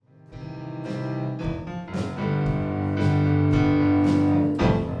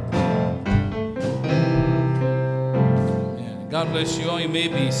God bless you all. You may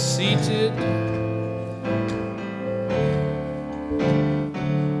be seated. I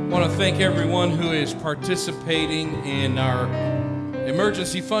want to thank everyone who is participating in our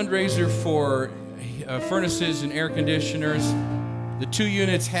emergency fundraiser for furnaces and air conditioners. The 2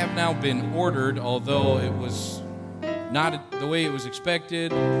 units have now been ordered, although it was not the way it was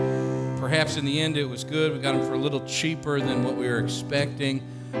expected. Perhaps in the end it was good. We got them for a little cheaper than what we were expecting.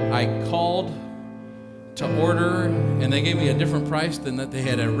 I called to order, and they gave me a different price than that they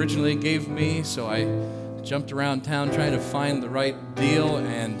had originally gave me, so I jumped around town trying to find the right deal,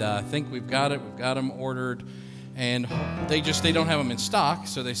 and I think we've got it. We've got them ordered, and they don't have them in stock,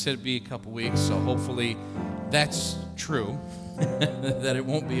 so they said it'd be a couple weeks, so hopefully that's true, that it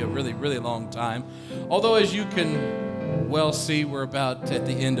won't be a really, really long time. Although, as you can well see, we're about at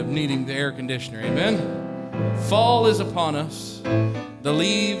the end of needing the air conditioner, amen? Fall is upon us. The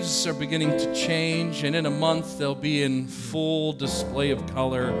leaves are beginning to change, and in a month they'll be in full display of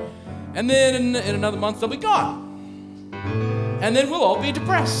color. And then in another month they'll be gone. And then we'll all be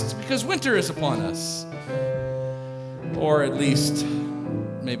depressed because winter is upon us. Or at least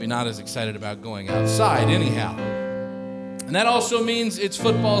maybe not as excited about going outside anyhow. And that also means it's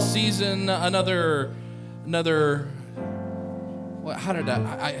football season. Another well, how did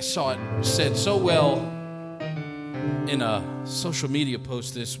I saw it said so well in a social media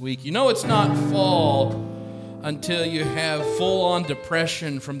post this week. You know it's not fall until you have full-on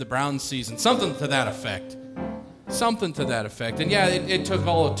depression from the Brown season. Something to that effect. And yeah, it took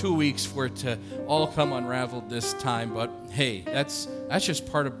all of 2 weeks for it to all come unraveled this time. But hey, that's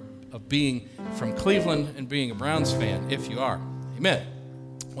just part of being from Cleveland and being a Browns fan, if you are. Amen.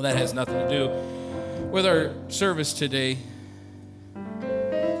 Well, that has nothing to do with our service today.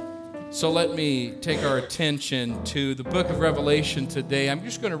 So let me take our attention to the book of Revelation today. I'm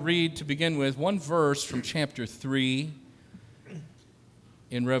just going to read, to begin with, one verse from chapter 3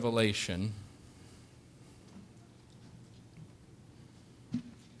 in Revelation.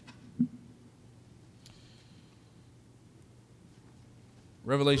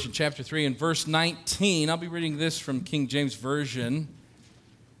 Revelation chapter 3 and verse 19. I'll be reading this from King James Version.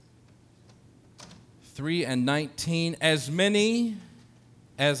 3 and 19. As many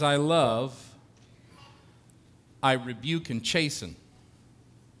as I love, I rebuke and chasten.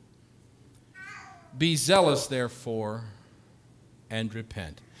 Be zealous, therefore, and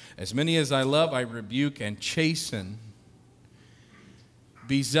repent. As many as I love, I rebuke and chasten.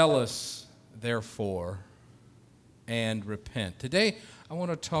 Be zealous, therefore, and repent. Today, I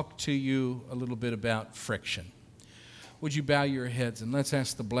want to talk to you a little bit about friction. Would you bow your heads and let's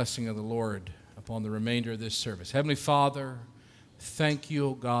ask the blessing of the Lord upon the remainder of this service. Heavenly Father, thank you,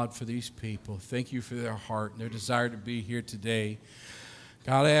 O God, for these people. Thank you for their heart and their desire to be here today.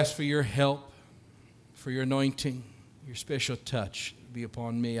 God, I ask for your help, for your anointing, your special touch be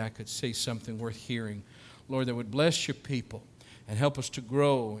upon me. I could say something worth hearing, Lord, that would bless your people and help us to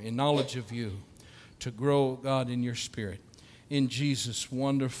grow in knowledge of you, to grow, God, in your spirit. In Jesus'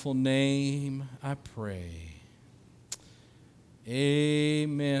 wonderful name, I pray.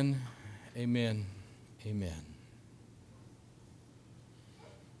 Amen, amen, amen.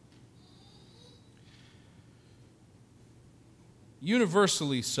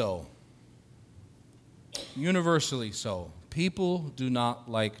 Universally so. Universally so. People do not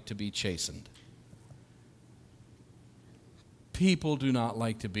like to be chastened. People do not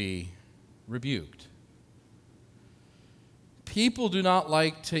like to be rebuked. People do not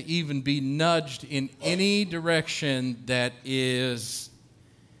like to even be nudged in any direction that is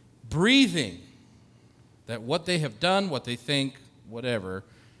breathing that what they have done, what they think, whatever,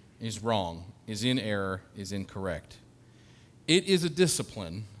 is wrong, is in error, is incorrect. It is a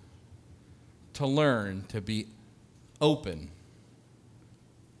discipline to learn to be open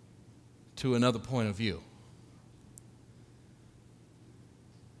to another point of view.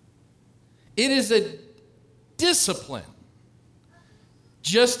 It is a discipline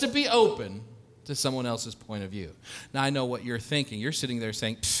just to be open to someone else's point of view. Now, I know what you're thinking. You're sitting there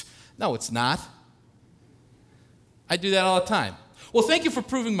saying, no, it's not. I do that all the time. Well, thank you for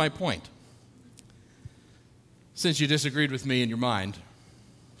proving my point. Since you disagreed with me in your mind,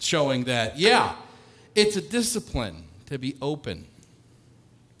 showing that, yeah, it's a discipline to be open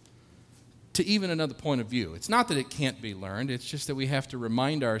to even another point of view. It's not that it can't be learned. It's just that we have to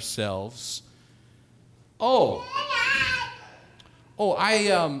remind ourselves, I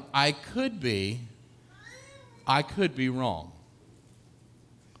could be wrong.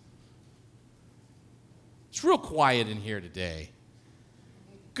 It's real quiet in here today.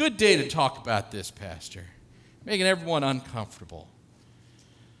 Good day to talk about this, Pastor. Making everyone uncomfortable.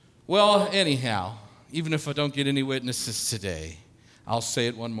 Well, anyhow, even if I don't get any witnesses today. I'll say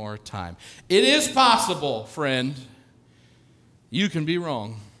it one more time. It is possible, friend, you can be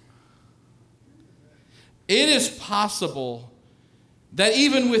wrong. It is possible that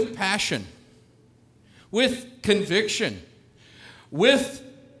even with passion, with conviction, with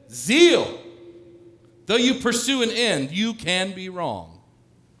zeal, though you pursue an end, you can be wrong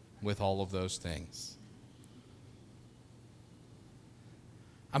with all of those things.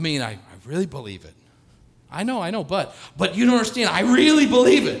 I mean, I really believe it. I know, but you don't understand. I really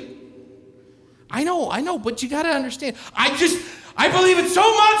believe it. I know, but you got to understand. I believe it so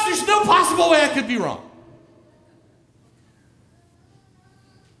much, there's no possible way I could be wrong.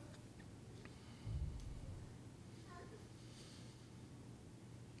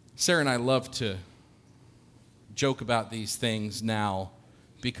 Sarah and I love to joke about these things now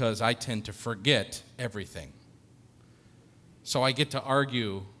because I tend to forget everything. So I get to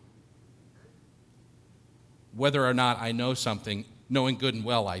argue whether or not I know something, knowing good and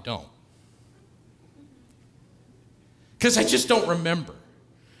well I don't. Because I just don't remember.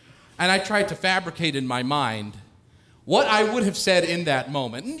 And I try to fabricate in my mind what I would have said in that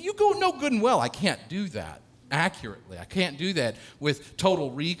moment. And you go know good and well I can't do that accurately. I can't do that with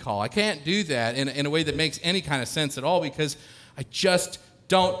total recall. I can't do that in a way that makes any kind of sense at all because I just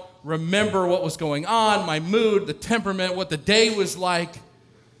don't remember what was going on, my mood, the temperament, what the day was like.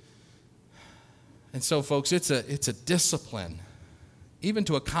 And so, folks, it's a discipline, even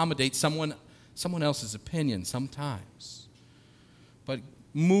to accommodate someone else's opinion sometimes. But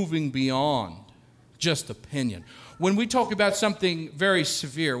moving beyond just opinion. When we talk about something very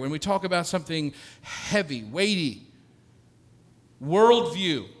severe, when we talk about something heavy, weighty,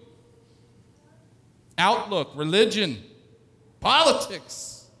 worldview, outlook, religion,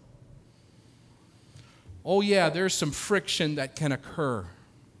 politics, oh yeah, there's some friction that can occur.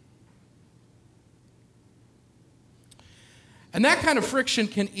 And that kind of friction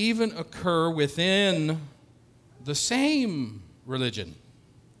can even occur within the same religion,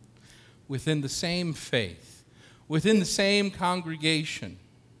 within the same faith, within the same congregation.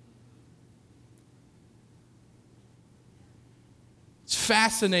 It's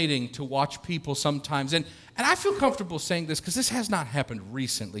fascinating to watch people sometimes, and I feel comfortable saying this because this has not happened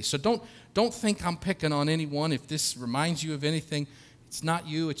recently, so don't think I'm picking on anyone. If this reminds you of anything, it's not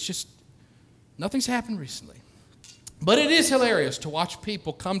you, it's just nothing's happened recently. But it is hilarious to watch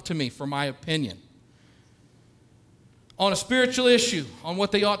people come to me for my opinion on a spiritual issue, on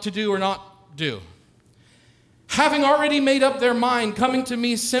what they ought to do or not do. Having already made up their mind, coming to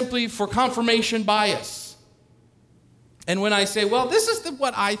me simply for confirmation bias. And when I say, well, this is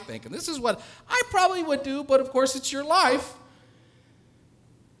what I think, and this is what I probably would do, but of course it's your life.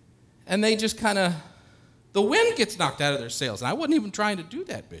 And they just kind of, the wind gets knocked out of their sails. And I wasn't even trying to do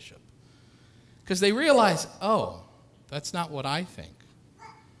that, Bishop. Because they realize, oh, that's not what I think.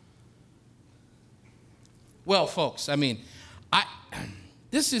 Well, folks, I mean,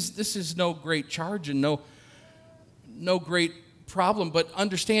 this is no great charge and no great problem, but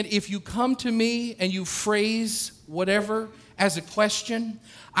understand if you come to me and you phrase whatever as a question,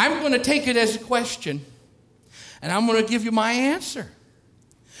 I'm going to take it as a question and I'm going to give you my answer.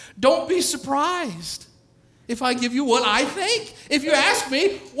 Don't be surprised if I give you what I think. If you ask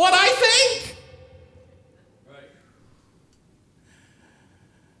me what I think.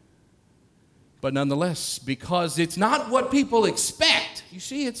 But nonetheless, because it's not what people expect, you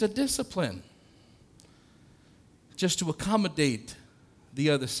see, it's a discipline just to accommodate the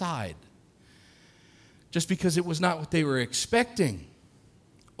other side. Just because it was not what they were expecting.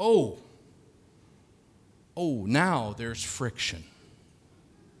 Oh, now there's friction.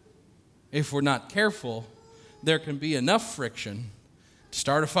 If we're not careful, there can be enough friction to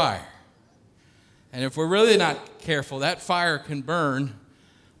start a fire. And if we're really not careful, that fire can burn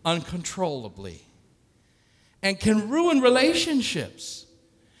uncontrollably and can ruin relationships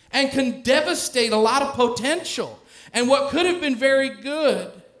and can devastate a lot of potential. And what could have been very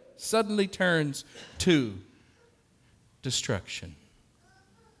good suddenly turns to destruction.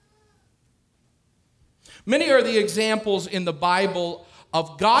 Many are the examples in the Bible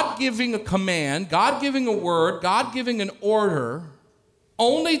of God giving a command, God giving a word, God giving an order,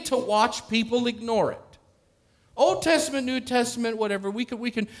 only to watch people ignore it. Old Testament, New Testament, whatever, we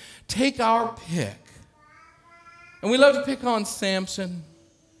can take our pick. And we love to pick on Samson,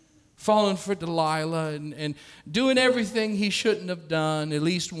 falling for Delilah, and doing everything he shouldn't have done at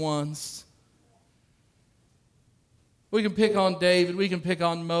least once. We can pick on David, we can pick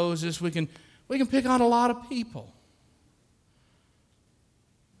on Moses, we can pick on a lot of people.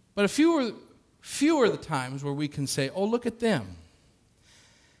 But a few are the times where we can say, oh, look at them.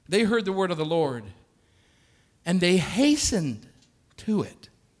 They heard the word of the Lord, and they hastened to it.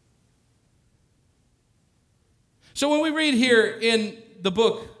 So when we read here in the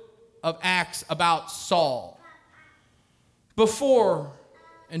book of Acts about Saul, before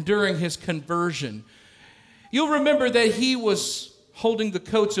and during his conversion, you'll remember that he was holding the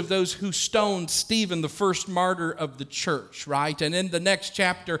coats of those who stoned Stephen, the first martyr of the church, right? And in the next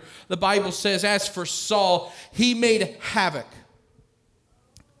chapter, the Bible says, as for Saul, he made havoc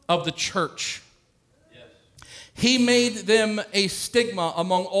of the church. Yes. He made them a stigma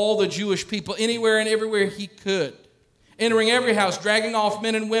among all the Jewish people, anywhere and everywhere he could, entering every house, dragging off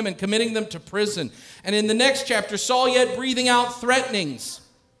men and women, committing them to prison. And in the next chapter, Saul yet breathing out threatenings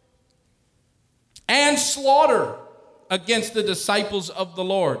and slaughter against the disciples of the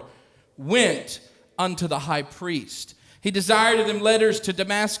Lord, went unto the high priest. He desired of them letters to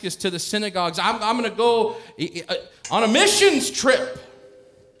Damascus, to the synagogues. I'm going to go on a missions trip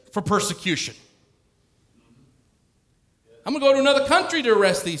for persecution. I'm going to go to another country to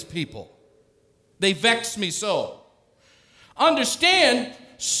arrest these people. They vex me so. Understand,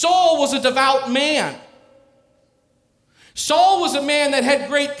 Saul was a devout man. Saul was a man that had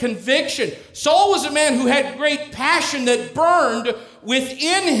great conviction. Saul was a man who had great passion that burned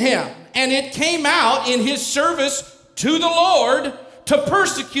within him. And it came out in his service to the Lord to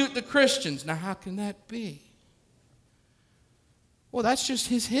persecute the Christians. Now, how can that be? Well, that's just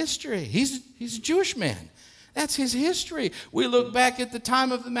his history. He's a Jewish man. That's his history. We look back at the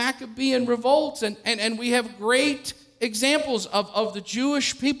time of the Maccabean revolts, and we have great examples of the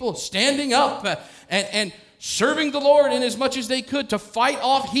Jewish people standing up and serving the Lord in as much as they could to fight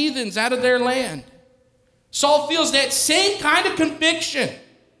off heathens out of their land. Saul feels that same kind of conviction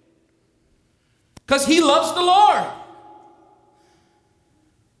because he loves the Lord.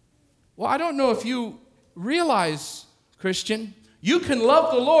 Well, I don't know if you realize, Christian, you can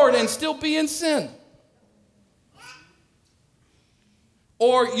love the Lord and still be in sin.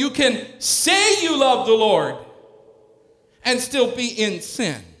 Or you can say you love the Lord and still be in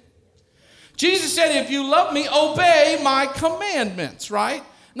sin. Jesus said, if you love me, obey my commandments, right?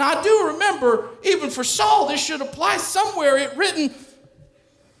 Now, I do remember, even for Saul, this should apply somewhere. It written,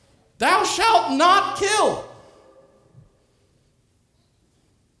 thou shalt not kill.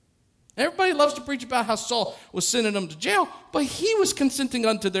 Everybody loves to preach about how Saul was sending them to jail, but he was consenting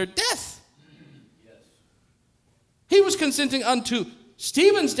unto their death. Yes. He was consenting unto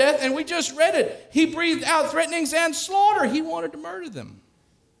Stephen's death, and we just read it. He breathed out threatenings and slaughter. He wanted to murder them.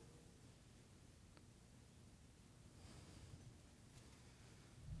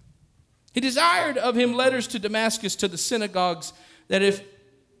 He desired of him letters to Damascus, to the synagogues, that if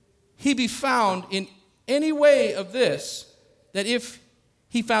he be found in any way of this, that if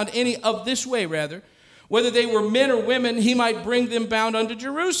he found any of this way, rather, whether they were men or women, he might bring them bound unto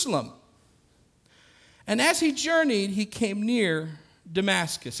Jerusalem. And as he journeyed, he came near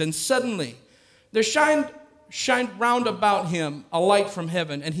Damascus, and suddenly there shined round about him a light from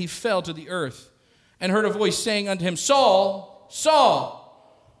heaven, and he fell to the earth, and heard a voice saying unto him, Saul, Saul,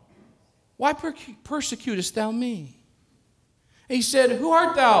 why persecutest thou me? And he said, who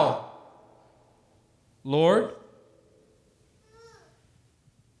art thou, Lord?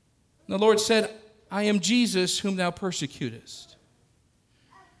 And the Lord said, I am Jesus whom thou persecutest.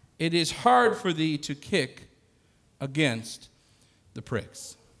 It is hard for thee to kick against the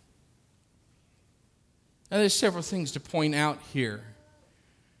pricks. Now, there's several things to point out here,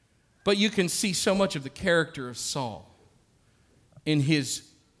 but you can see so much of the character of Saul in his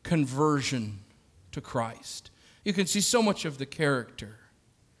conversion to Christ. You can see so much of the character.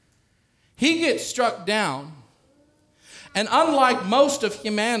 He gets struck down, and unlike most of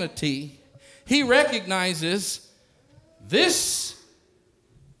humanity, he recognizes this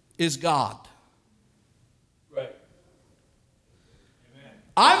is God. Right. Amen.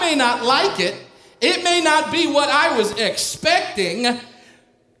 I may not like it. It may not be what I was expecting.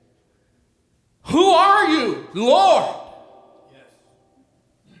 Who are you, Lord?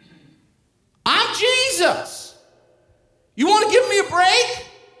 I'm Jesus. You want to give me a break?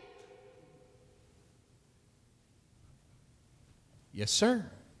 Yes, sir.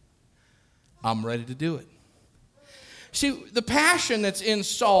 I'm ready to do it. See, the passion that's in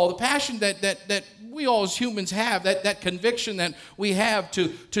Saul, the passion that we all as humans have, that conviction that we have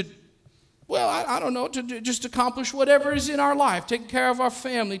to I don't know, to just accomplish whatever is in our life, taking care of our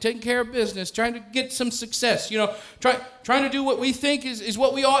family, taking care of business, trying to get some success, trying to do what we think is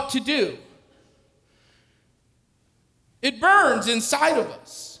what we ought to do. It burns inside of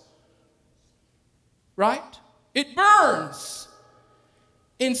us, right? It burns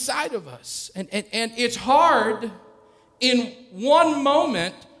inside of us. And it's hard in one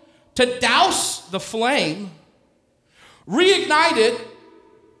moment to douse the flame reignite it,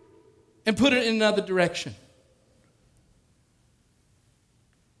 and put it in another direction.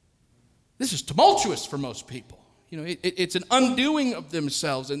 This is tumultuous for most people. It's an undoing of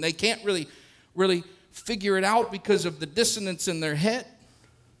themselves, and they can't really figure it out because of the dissonance in their head.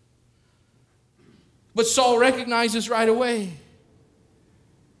 But Saul recognizes right away,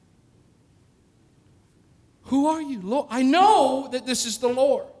 who are you, Lord? I know that this is the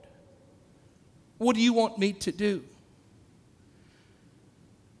Lord. What do you want me to do?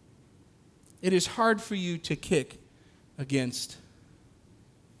 It is hard for you to kick against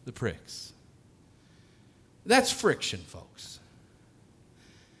the pricks. That's friction, folks.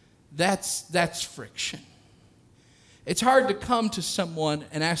 That's friction. It's hard to come to someone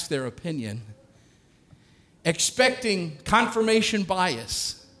and ask their opinion, expecting confirmation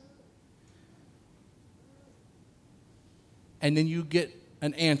bias, and then you get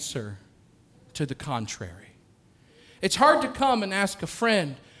an answer to the contrary. It's hard to come and ask a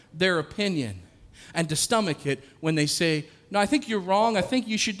friend their opinion and to stomach it when they say, no, I think you're wrong. I think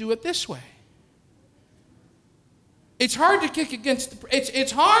you should do it this way. It's hard to kick against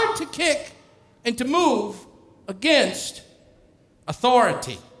it's hard to kick and to move against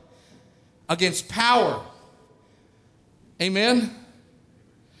authority, against power. Amen?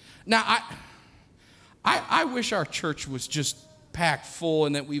 Now, I wish our church was just packed full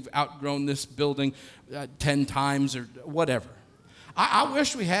and that we've outgrown this building 10 times or whatever. I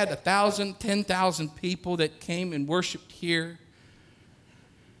wish we had 1,000, 10,000 people that came and worshiped here.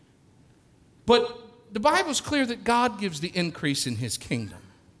 But the Bible's clear that God gives the increase in his kingdom.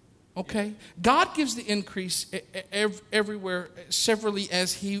 Okay? God gives the increase everywhere, severally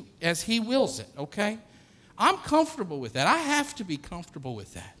as he wills it. Okay? I'm comfortable with that. I have to be comfortable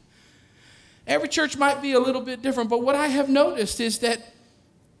with that. Every church might be a little bit different, but what I have noticed is that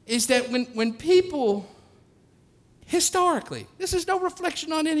when people, historically, this is no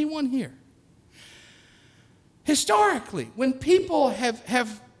reflection on anyone here. Historically, when people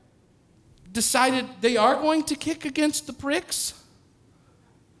have decided they are going to kick against the pricks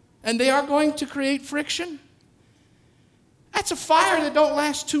and they are going to create friction, that's a fire that don't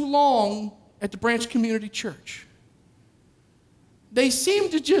last too long at the Branch Community Church. They seem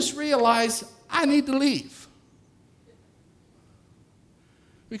to just realize, I need to leave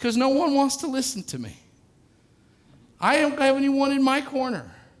because no one wants to listen to me. I don't have anyone in my corner.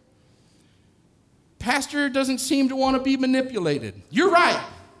 Pastor doesn't seem to want to be manipulated. You're right.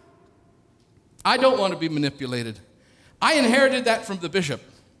 I don't want to be manipulated. I inherited that from the bishop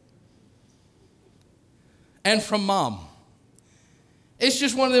and from mom. It's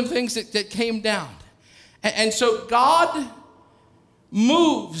just one of them things that came down. And so God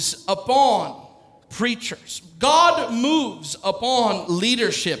moves upon preachers. God moves upon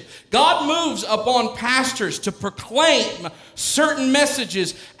leadership. God moves upon pastors to proclaim certain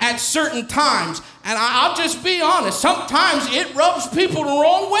messages at certain times. And I'll just be honest, sometimes it rubs people the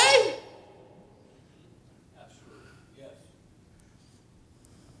wrong way.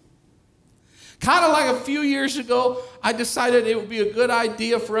 Kind of like a few years ago, I decided it would be a good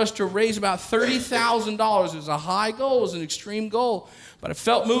idea for us to raise about $30,000. It was a high goal, it was an extreme goal, but I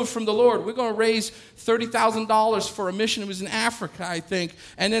felt moved from the Lord. We're going to raise $30,000 for a mission. It was in Africa, I think.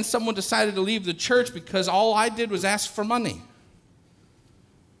 And then someone decided to leave the church because all I did was ask for money.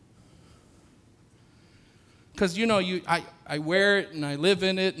 Because, I wear it and I live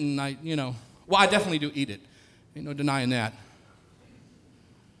in it and I definitely do eat it. Ain't no denying that.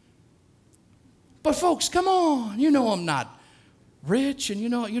 But folks, come on, I'm not rich,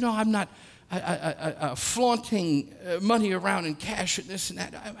 and I'm not flaunting money around in cash and this and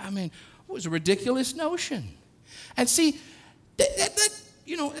that. I mean, it was a ridiculous notion. And see,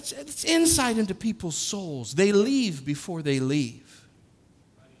 it's insight into people's souls. They leave before they leave.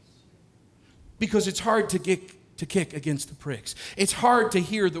 Because it's hard to kick against the pricks. It's hard to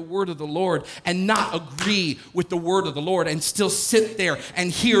hear the word of the Lord and not agree with the word of the Lord and still sit there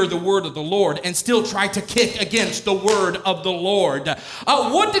and hear the word of the Lord and still try to kick against the word of the Lord.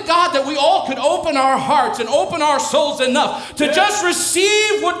 Would to God that we all could open our hearts and open our souls enough to just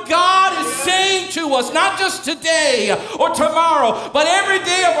receive what God is saying to us, not just today or tomorrow, but every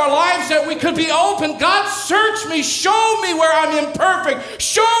day of our lives, that we could be open. God, search me, show me where I'm imperfect,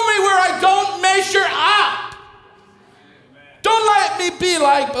 show me where I don't measure up. Don't let me be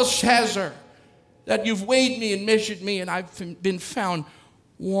like Belshazzar, that you've weighed me and measured me and I've been found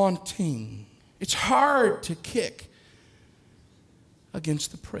wanting. It's hard to kick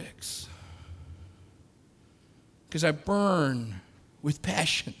against the pricks because I burn with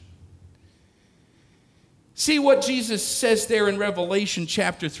passion. See what Jesus says there in Revelation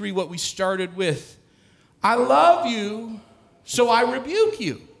chapter 3, what we started with. I love you, so I rebuke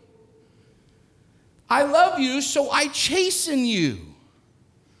you. I love you, so I chasten you.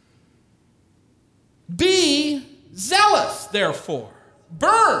 Be zealous, therefore.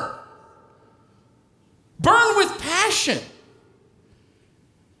 Burn. Burn with passion.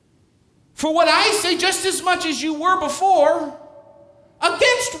 For what I say, just as much as you were before,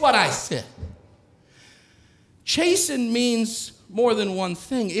 against what I said. Chasten means more than one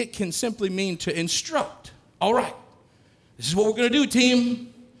thing. It can simply mean to instruct. All right, this is what we're going to do,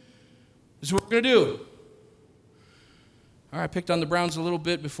 team. This is what we're going to do. All right, I picked on the Browns a little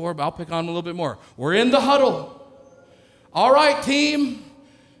bit before, but I'll pick on them a little bit more. We're in the huddle. All right, team,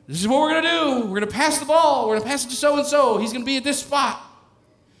 this is what we're going to do. We're going to pass the ball. We're going to pass it to so-and-so. He's going to be at this spot.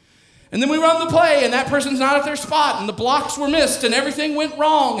 And then we run the play, and that person's not at their spot, and the blocks were missed, and everything went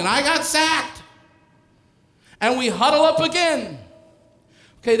wrong, and I got sacked. And we huddle up again.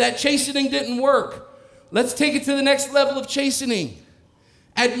 Okay, that chastening didn't work. Let's take it to the next level of chastening.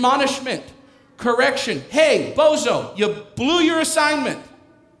 Admonishment, correction. Hey, bozo, you blew your assignment.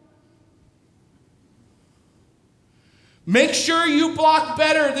 Make sure you block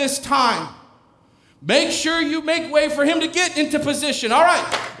better this time. Make sure you make way for him to get into position. All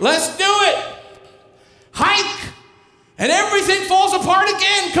right, let's do it. Hike, and everything falls apart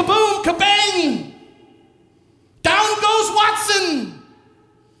again. Kaboom, kabang. Down goes Watson.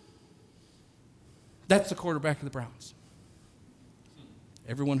 That's the quarterback of the Browns.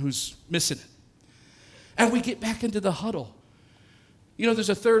 Everyone who's missing it. And we get back into the huddle. You know, there's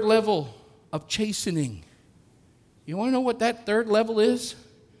a third level of chastening. You want to know what that third level is?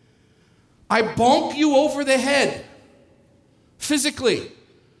 I bonk you over the head, physically.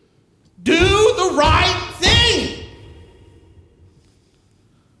 Do the right thing.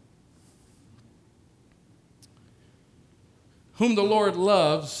 Whom the Lord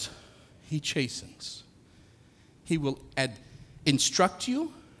loves, he chastens. He will instruct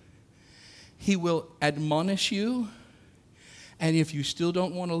you. He will admonish you. And if you still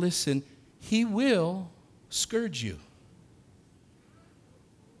don't want to listen, he will scourge you.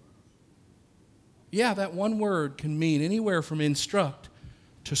 Yeah, that one word can mean anywhere from instruct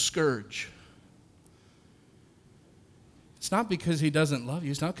to scourge. It's not because he doesn't love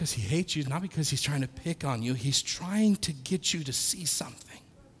you. It's not because he hates you. It's not because he's trying to pick on you. He's trying to get you to see something,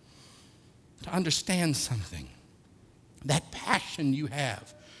 to understand something. That passion you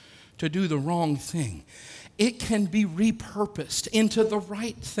have to do the wrong thing, it can be repurposed into the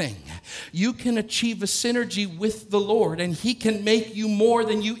right thing. You can achieve a synergy with the Lord, and he can make you more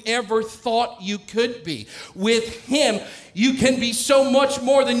than you ever thought you could be. With him, you can be so much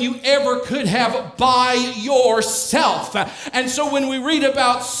more than you ever could have by yourself. And so when we read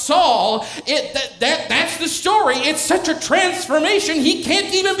about Saul, that's the story. It's such a transformation. He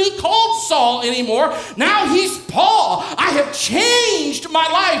can't even be called Saul anymore. Now he's Paul. I have changed my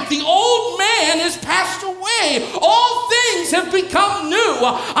life. The old man has passed away. All things have become new.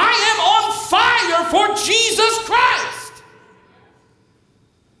 I am on fire for Jesus Christ.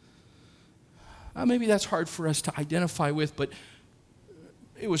 Maybe that's hard for us to identify with, but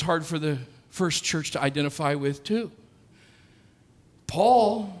it was hard for the first church to identify with too.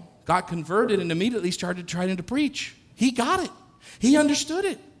 Paul got converted and immediately started trying to preach. He got it. He understood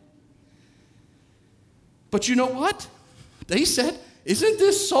it. But you know what? They said, isn't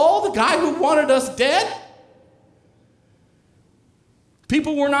this Saul, the guy who wanted us dead?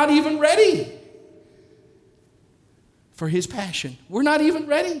 People were not even ready for his passion. We're not even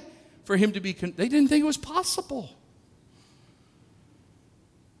ready for him to be, they didn't think it was possible.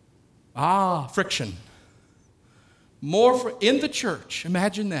 Friction. More in the church,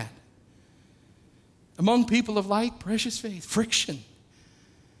 imagine that. Among people of like precious faith, friction.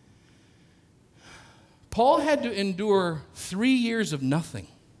 Paul had to endure 3 years of nothing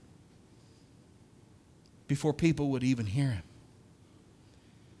before people would even hear him.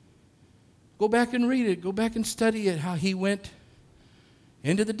 Go back and read it. Go back and study it, how he went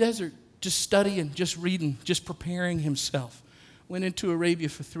into the desert, just studying, just reading, just preparing himself. Went into Arabia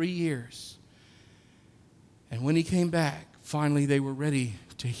for 3 years. And when he came back, finally they were ready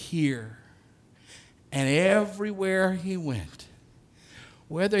to hear. And everywhere he went,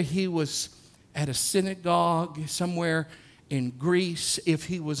 whether he was at a synagogue somewhere in Greece, if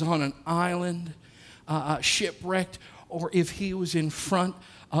he was on an island, shipwrecked, or if he was in front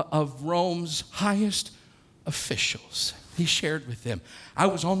of Rome's highest officials, he shared with them, I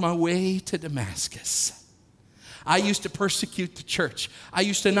was on my way to Damascus. I used to persecute the church. I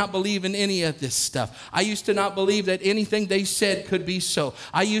used to not believe in any of this stuff. I used to not believe that anything they said could be so.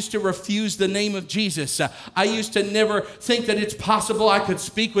 I used to refuse the name of Jesus. I used to never think that it's possible I could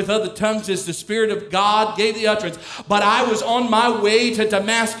speak with other tongues as the Spirit of God gave the utterance. But I was on my way to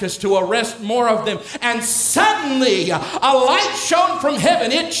Damascus to arrest more of them. And suddenly, a light shone from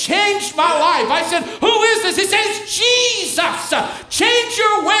heaven. It changed my life. I said, who is this? He says, Jesus. Change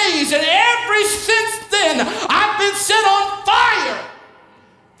your ways. And ever since then, I've been set on fire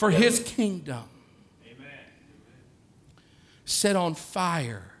for His kingdom. Amen. Set on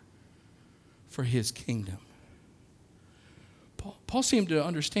fire for His kingdom. Paul seemed to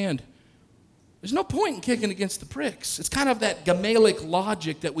understand there's no point in kicking against the pricks. It's kind of that Gamaliel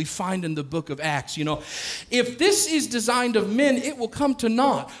logic that we find in the book of Acts. You know, if this is designed of men, it will come to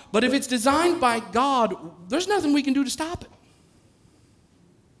naught. But if it's designed by God, there's nothing we can do to stop it.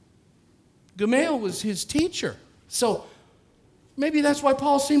 Gamaliel was his teacher. So maybe that's why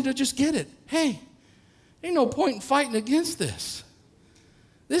Paul seemed to just get it. Hey, ain't no point in fighting against this.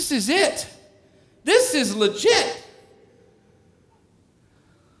 This is it. This is legit.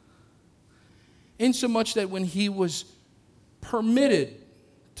 Insomuch that when he was permitted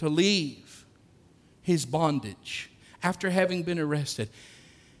to leave his bondage after having been arrested,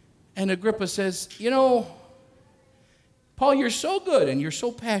 and Agrippa says, you know, Paul, you're so good and you're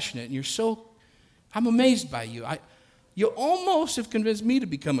so passionate and I'm amazed by you. You almost have convinced me to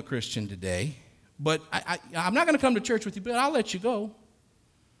become a Christian today, but I'm not going to come to church with you, but I'll let you go.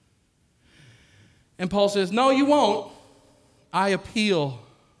 And Paul says, no, you won't. I appeal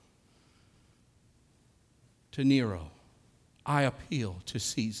to Nero. I appeal to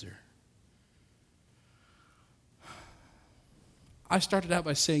Caesar. I started out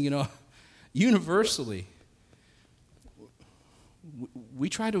by saying, you know, universally, we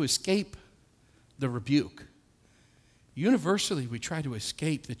try to escape the rebuke. Universally, we try to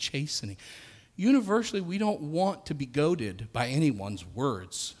escape the chastening. Universally, we don't want to be goaded by anyone's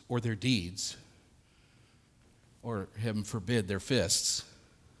words or their deeds, or, heaven forbid, their fists.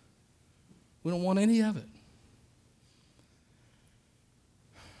 We don't want any of it.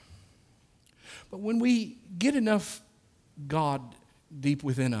 But when we get enough God deep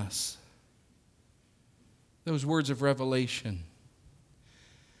within us, those words of revelation,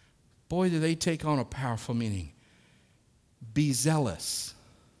 boy, do they take on a powerful meaning. Be zealous,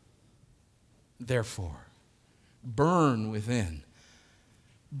 therefore. Burn within.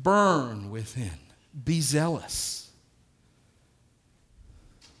 Burn within. Be zealous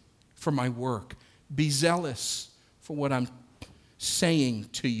for my work. Be zealous for what I'm saying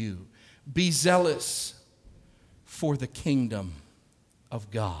to you. Be zealous for the kingdom of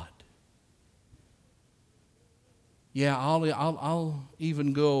God. Yeah, I'll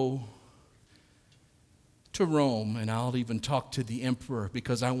even go to Rome and I'll even talk to the emperor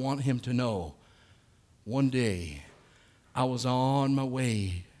because I want him to know one day I was on my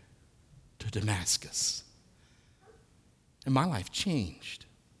way to Damascus and my life changed.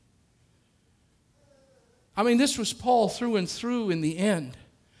 I mean, this was Paul through and through in the end.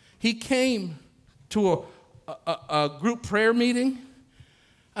 He came to a group prayer meeting,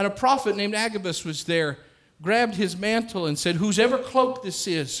 and a prophet named Agabus was there, grabbed his mantle and said, whosever cloak this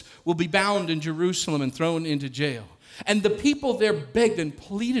is will be bound in Jerusalem and thrown into jail. And the people there begged and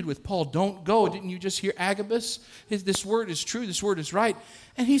pleaded with Paul, don't go. Didn't you just hear Agabus? This word is true, this word is right.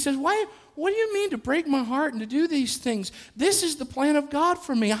 And he says, what do you mean to break my heart and to do these things? This is the plan of God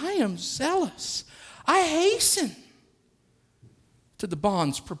for me. I am zealous. I hasten to the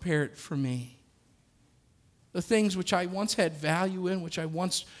bonds prepared for me. The things which I once had value in, which I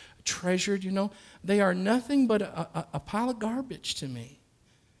once treasured, you know, they are nothing but a pile of garbage to me.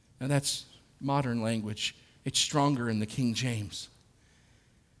 Now that's modern language. It's stronger in the King James.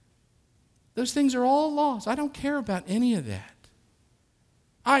 Those things are all lost. I don't care about any of that.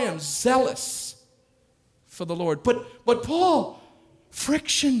 I am zealous for the Lord. But Paul,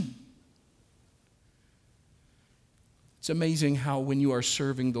 friction. It's amazing how when you are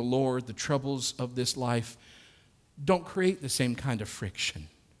serving the Lord, the troubles of this life don't create the same kind of friction.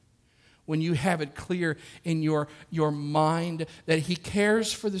 When you have it clear in your mind that He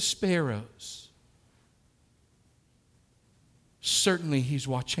cares for the sparrows, certainly He's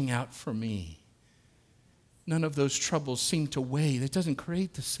watching out for me. None of those troubles seem to weigh. That doesn't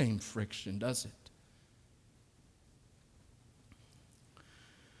create the same friction, does it?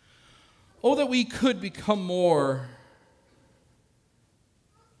 Oh, that we could become more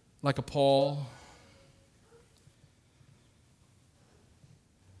like a Paul.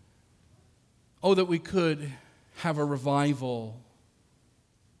 Oh, that we could have a revival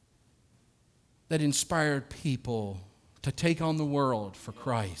that inspired people to take on the world for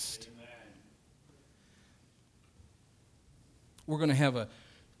Christ. We're going to have a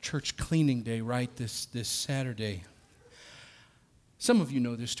church cleaning day, right, this Saturday. Some of you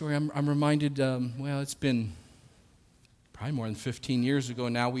know this story. I'm reminded, it's been probably more than 15 years ago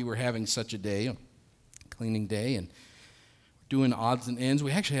now, we were having such a day, a cleaning day, and doing odds and ends.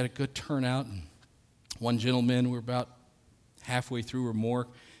 We actually had a good turnout, and one gentleman, we were about halfway through or more,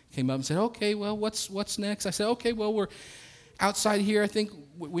 came up and said, okay, well, what's next? I said, okay, well, we're outside here. I think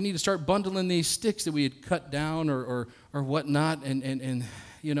we need to start bundling these sticks that we had cut down or whatnot. And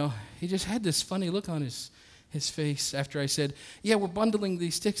you know, he just had this funny look on his face after I said, yeah, we're bundling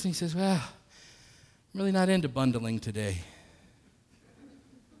these sticks. And he says, well, I'm really not into bundling today.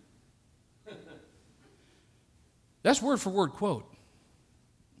 That's word for word quote.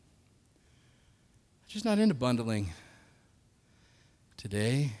 Just not into bundling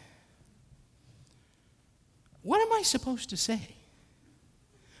today. What am I supposed to say?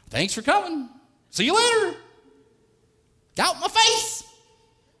 Thanks for coming. See you later. Get out my face.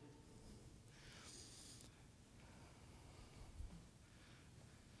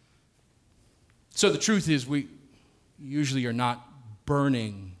 So the truth is, we usually are not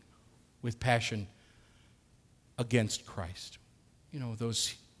burning with passion against Christ. You know,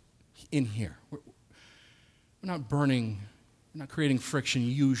 those in here. We're not burning, we're not creating friction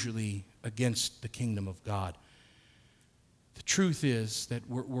usually against the kingdom of God. The truth is that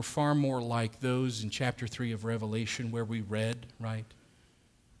we're far more like those in chapter 3 of Revelation where we read, right?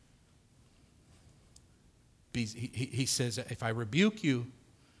 He says, if I rebuke you,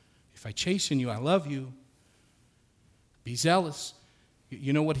 if I chasten you, I love you. Be zealous.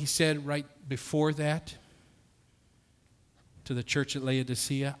 You know what he said right before that to the church at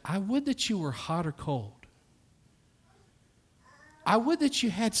Laodicea? I would that you were hot or cold. I would that you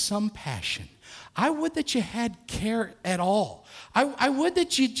had some passion. I would that you had care at all. I would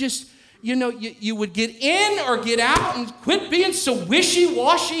that you just, you would get in or get out and quit being so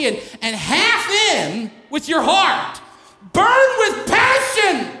wishy-washy and half in with your heart. Burn with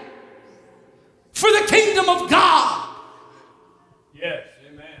passion for the kingdom of God. Yes,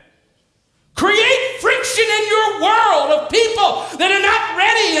 amen. Create friction in your world of people that are not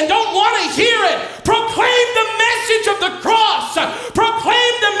ready and don't want to hear it. Proclaim the message of the cross.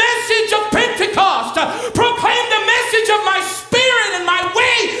 Proclaim the message of Pentecost. Proclaim the message of my spirit and my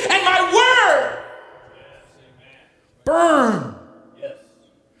way and my word. Yes, amen. Burn. Yes.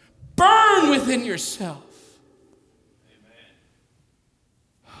 Burn within yourself.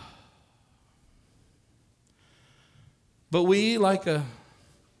 Amen. But we, like a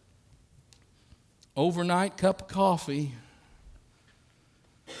overnight cup of coffee,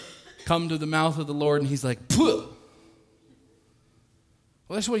 come to the mouth of the Lord and he's like, Pugh!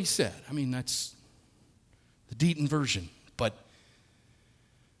 Well, that's what he said. I mean, that's the Deaton version. But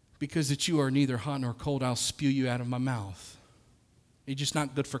because that you are neither hot nor cold, I'll spew you out of my mouth. You're just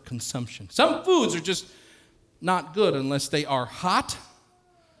not good for consumption. Some foods are just not good unless they are hot.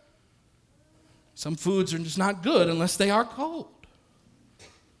 Some foods are just not good unless they are cold.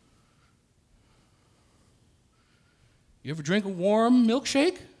 You ever drink a warm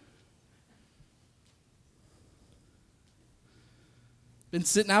milkshake? Been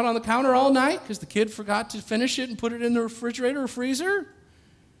sitting out on the counter all night because the kid forgot to finish it and put it in the refrigerator or freezer?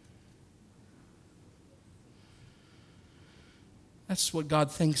 That's what God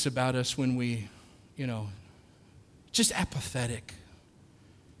thinks about us when we, just apathetic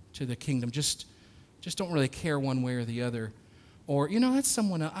to the kingdom. Just don't really care one way or the other. Or, that's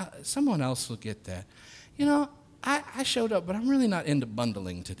someone else will get that. I showed up, but I'm really not into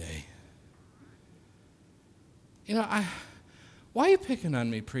bundling today. Why are you picking on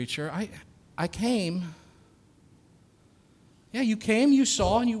me, preacher? I came. Yeah, you came, you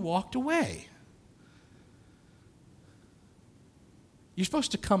saw, and you walked away. You're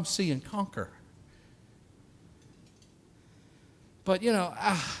supposed to come, see, and conquer. But,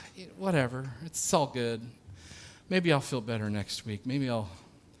 whatever. It's all good. Maybe I'll feel better next week. Maybe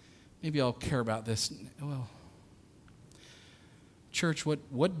I'll care about this. Well, church,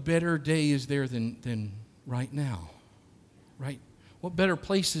 what better day is there than right now? Right? What better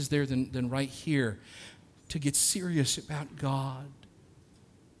place is there than right here to get serious about God,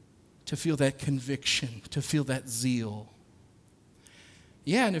 to feel that conviction, to feel that zeal?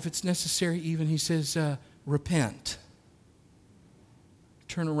 Yeah, and if it's necessary, even he says, repent.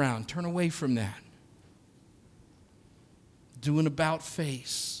 Turn around, turn away from that. Do an about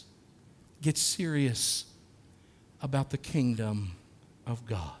face. Get serious about the kingdom of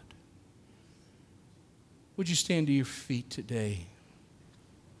God. Would you stand to your feet today?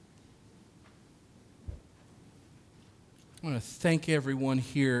 I want to thank everyone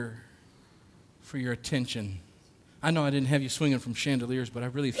here for your attention. I know I didn't have you swinging from chandeliers, but I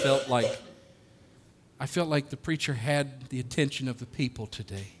really felt like the preacher had the attention of the people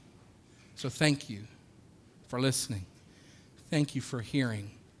today. So thank you for listening. Thank you for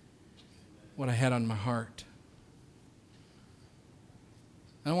hearing what I had on my heart.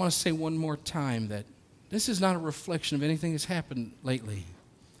 And I want to say one more time that this is not a reflection of anything that's happened lately.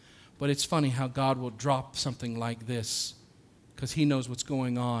 But it's funny how God will drop something like this because He knows what's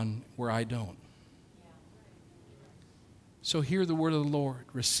going on where I don't. So hear the word of the Lord.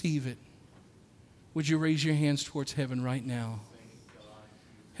 Receive it. Would you raise your hands towards heaven right now?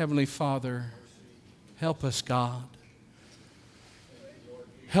 Heavenly Father, help us, God.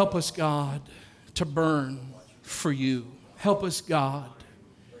 Help us, God, to burn for you. Help us, God,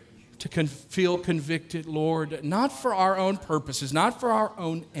 to feel convicted, Lord, not for our own purposes, not for our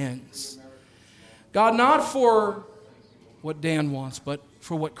own ends. God, not for what Dan wants, but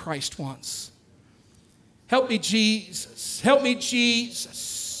for what Christ wants. Help me, Jesus. Help me,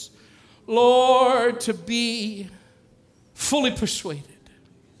 Jesus. Lord, to be fully persuaded.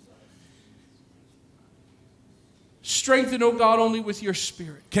 Strengthened, oh God, only with your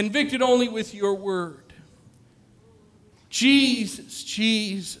Spirit. Convicted only with your word. Jesus,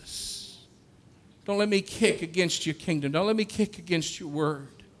 Jesus. Don't let me kick against your kingdom. Don't let me kick against your word.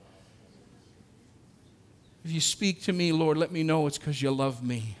 If you speak to me, Lord, let me know it's because you love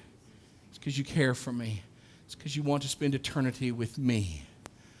me. It's because you care for me. It's because you want to spend eternity with me.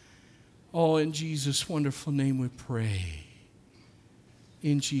 Oh, in Jesus' wonderful name we pray.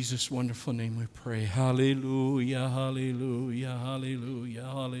 In Jesus' wonderful name we pray. Hallelujah, hallelujah, hallelujah,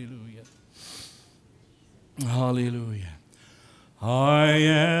 hallelujah. Hallelujah. I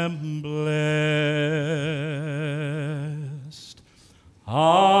am blessed.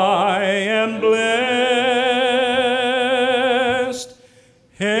 I am blessed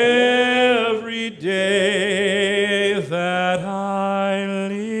every day that I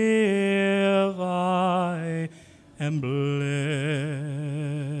live. I am blessed.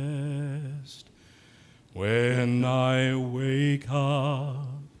 When I wake up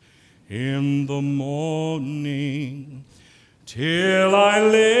in the morning, till I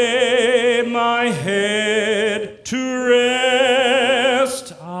lay my head to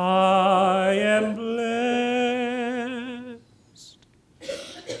rest, I am blessed.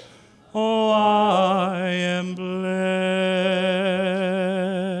 Oh, I am blessed.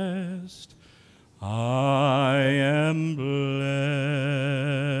 I am blessed.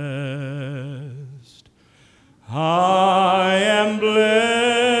 I am blessed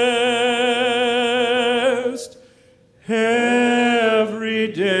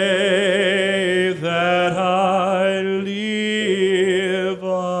every day that I live.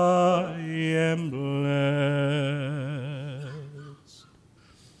 I am blessed.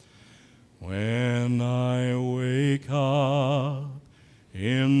 When I wake up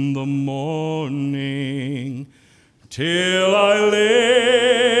in the morning, till I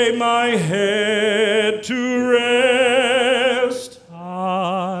lay my head to rest,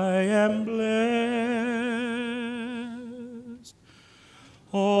 I am blessed.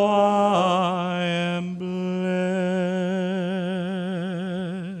 Oh, I am blessed.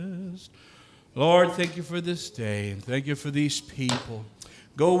 Lord, thank you for this day, and thank you for these people.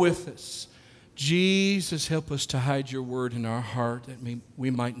 Go with us. Jesus, help us to hide your word in our heart that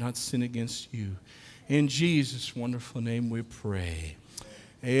we might not sin against you. In Jesus' wonderful name we pray.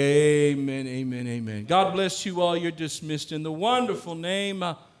 Amen, amen, amen. God bless you all. You're dismissed in the wonderful name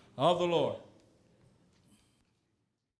of the Lord.